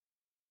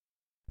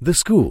The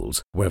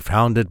schools were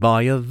founded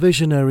by a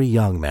visionary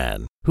young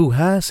man who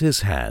has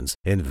his hands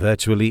in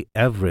virtually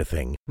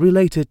everything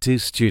related to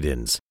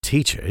students,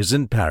 teachers,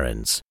 and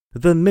parents.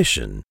 The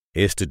mission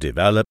is to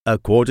develop a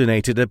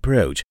coordinated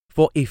approach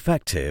for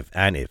effective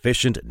and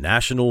efficient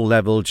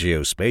national-level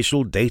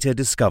geospatial data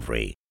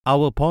discovery.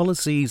 Our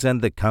policies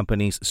and the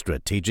company's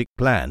strategic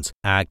plans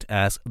act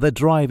as the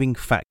driving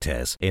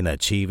factors in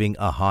achieving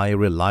a high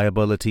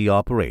reliability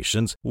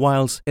operations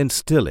whilst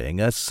instilling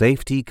a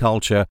safety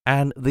culture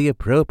and the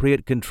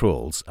appropriate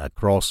controls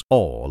across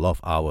all of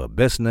our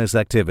business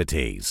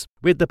activities.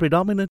 With the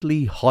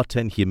predominantly hot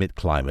and humid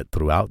climate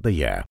throughout the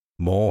year,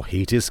 more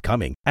heat is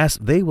coming as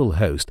they will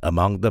host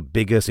among the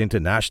biggest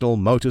international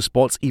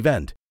motorsports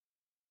event